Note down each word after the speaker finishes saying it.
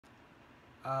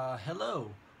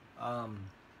Hello. Um,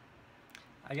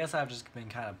 I guess I've just been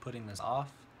kind of putting this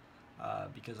off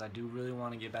because I do really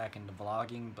want to get back into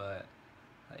vlogging, but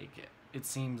it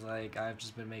seems like I've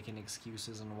just been making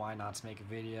excuses and why not to make a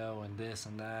video and this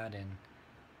and that and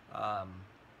um,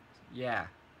 yeah.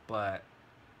 But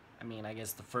I mean, I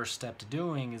guess the first step to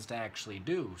doing is to actually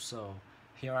do. So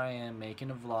here I am making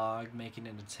a vlog, making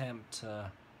an attempt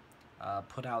to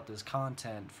put out this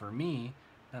content for me,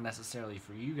 not necessarily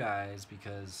for you guys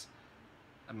because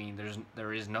I mean,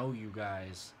 there is no you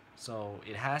guys, so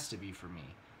it has to be for me.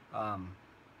 Um,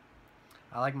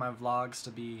 I like my vlogs to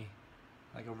be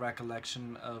like a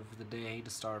recollection of the day to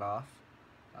start off.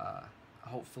 Uh,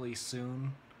 Hopefully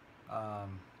soon,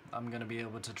 um, I'm gonna be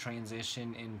able to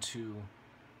transition into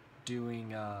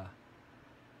doing a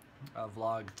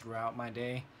vlog throughout my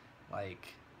day, like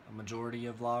a majority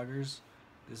of vloggers.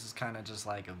 This is kind of just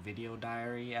like a video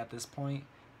diary at this point,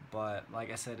 but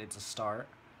like I said, it's a start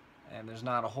and there's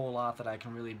not a whole lot that I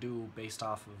can really do based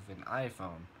off of an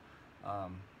iPhone.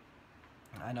 Um,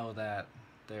 I know that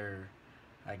there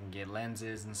I can get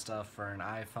lenses and stuff for an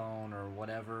iPhone or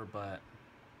whatever, but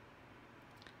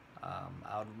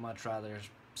I would much rather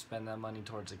spend that money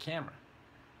towards a camera.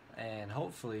 And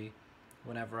hopefully,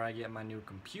 whenever I get my new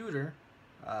computer,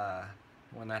 uh,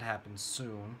 when that happens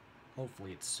soon,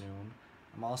 hopefully it's soon,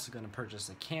 I'm also going to purchase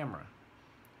a camera.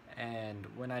 And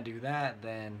when I do that,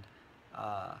 then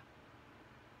uh,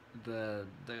 the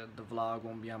vlog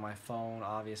won't be on my phone.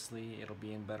 Obviously, it'll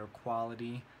be in better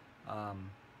quality.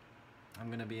 Um, I'm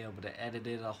gonna be able to edit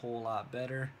it a whole lot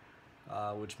better,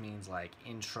 which means like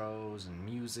intros and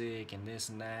music and this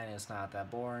and that. And it's not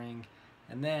that boring.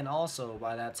 And then also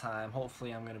by that time,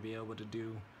 hopefully, I'm gonna be able to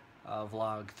do a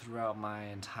vlog throughout my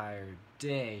entire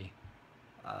day.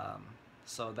 Um,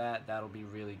 so that'll be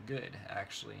really good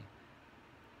actually.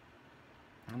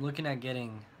 I'm looking at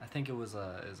getting. I think it was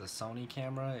a Sony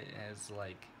camera. It has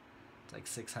like it's like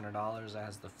 $600. It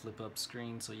has the flip up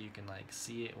screen so you can like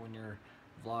see it when you're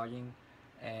vlogging.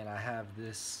 And I have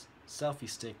this selfie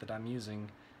stick that I'm using,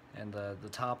 and the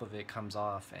top of it comes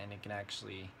off, and it can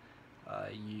actually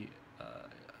you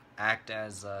act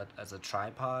as a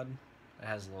tripod. It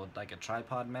has a little like a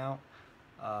tripod mount.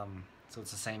 So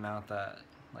it's the same mount that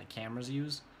like cameras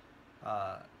use.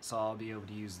 So I'll be able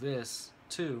to use this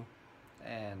too,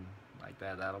 and like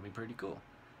that'll be pretty cool.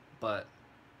 But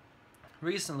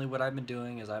recently what I've been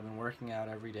doing is I've been working out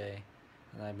every day,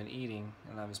 and I've been eating,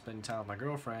 and I've been spending time with my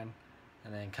girlfriend,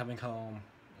 and then coming home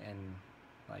and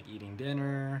like eating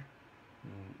dinner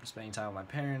and spending time with my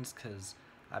parents because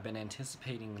I've been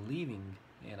anticipating leaving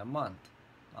in a month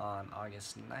on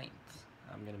August 9th.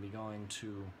 I'm going to be going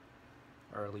to,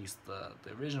 or at least the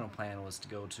original plan was to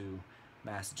go to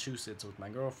Massachusetts with my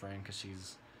girlfriend because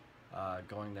she's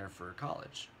going there for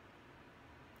college.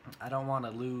 I don't want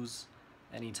to lose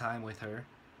any time with her.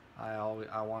 I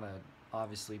want to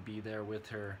obviously be there with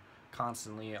her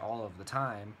constantly all of the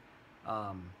time.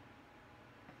 Um,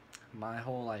 my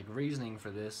whole like reasoning for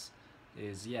this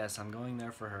is yes, I'm going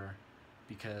there for her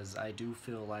because I do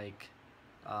feel like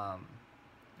um,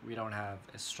 we don't have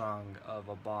as strong of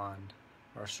a bond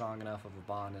or strong enough of a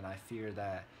bond, and I fear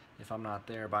that if I'm not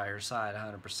there by her side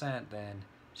 100%, then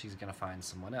she's gonna find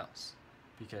someone else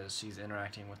because she's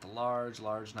interacting with a large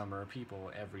number of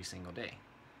people every single day.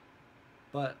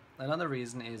 But another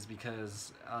reason is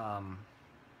because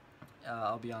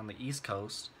I'll be on the East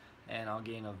Coast and I'll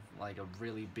gain a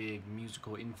really big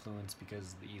musical influence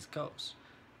because of the East Coast.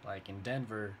 Like in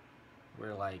Denver,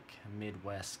 we're like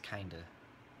Midwest kinda.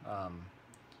 Um,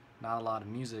 Not a lot of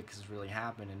music has really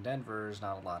happened in Denver. There's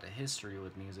not a lot of history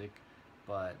with music,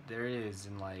 but there is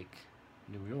in like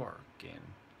New York and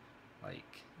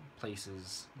like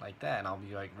places like that. And I'll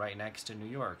be like right next to New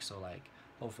York, so like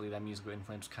hopefully that musical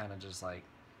influence kind of just like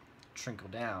trickle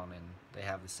down and they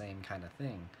have the same kind of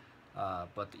thing.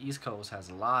 But the East Coast has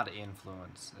a lot of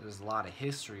influence. There's a lot of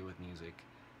history with music,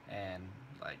 and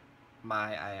like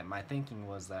my thinking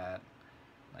was that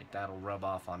like that'll rub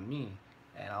off on me,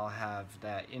 and I'll have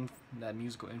that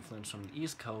musical influence from the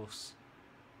East Coast,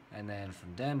 and then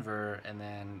from Denver, and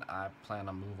then I plan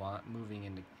on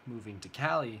moving to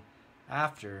Cali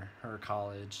after her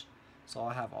college. So I'll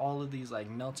have all of these like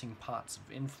melting pots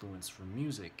of influence from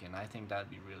music, and I think that'd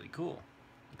be really cool,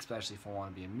 especially if I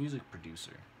want to be a music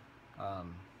producer.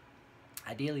 Um,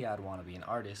 Ideally, I'd want to be an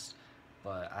artist,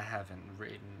 but I haven't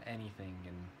written anything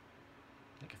in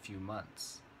like a few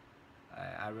months.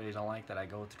 I really don't like that I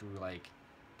go through like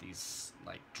these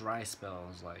like dry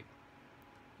spells. Like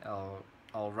I'll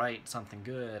I'll write something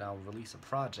good, I'll release a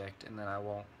project, and then I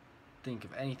won't think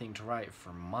of anything to write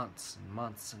for months and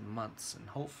months and months. And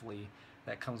hopefully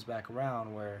that comes back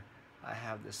around where I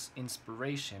have this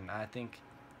inspiration. I think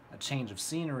a change of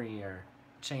scenery or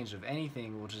change of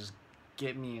anything will just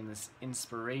get me in this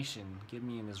inspiration, get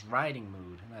me in this writing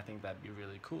mood, and I think that'd be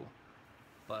really cool.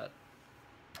 But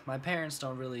my parents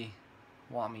don't really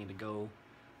want me to go.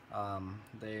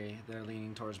 They're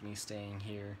leaning towards me staying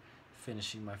here,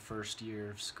 finishing my first year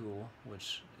of school,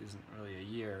 which isn't really a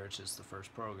year. It's just the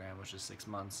first program, which is 6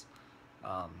 months.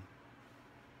 Um,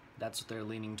 that's what they're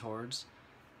leaning towards,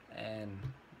 and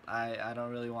I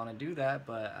don't really want to do that,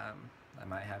 but I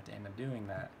might have to end up doing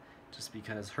that, just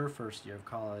because her first year of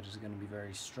college is going to be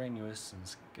very strenuous and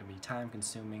it's going to be time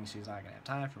consuming. She's not going to have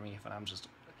time for me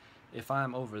if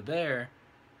I'm over there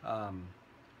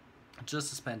just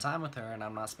to spend time with her and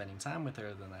I'm not spending time with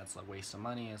her, then that's a waste of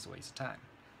money and it's a waste of time.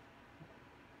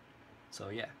 So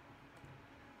yeah,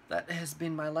 that has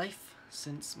been my life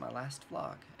since my last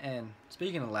vlog. And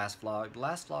speaking of the last vlog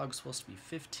was supposed to be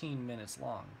 15 minutes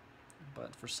long,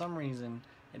 but for some reason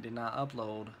it did not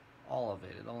upload all of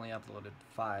it. It only uploaded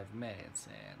 5 minutes,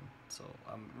 and so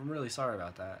I'm really sorry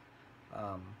about that.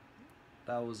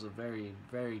 That was a very,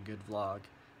 very good vlog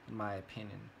in my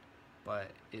opinion,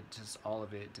 but all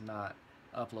of it did not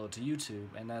upload to YouTube,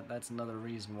 and that's another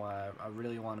reason why I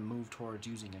really want to move towards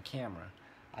using a camera.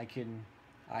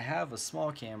 I have a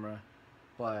small camera,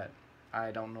 but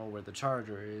I don't know where the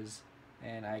charger is,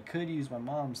 and I could use my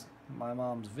mom's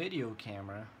video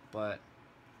camera, but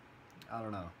I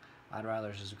don't know. I'd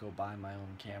rather just go buy my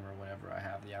own camera whenever I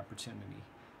have the opportunity.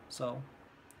 So,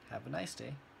 have a nice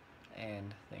day,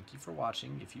 and thank you for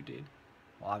watching if you did.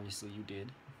 Well, obviously you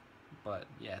did, but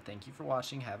yeah, thank you for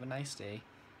watching. Have a nice day,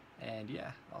 and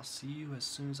yeah, I'll see you as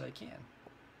soon as I can.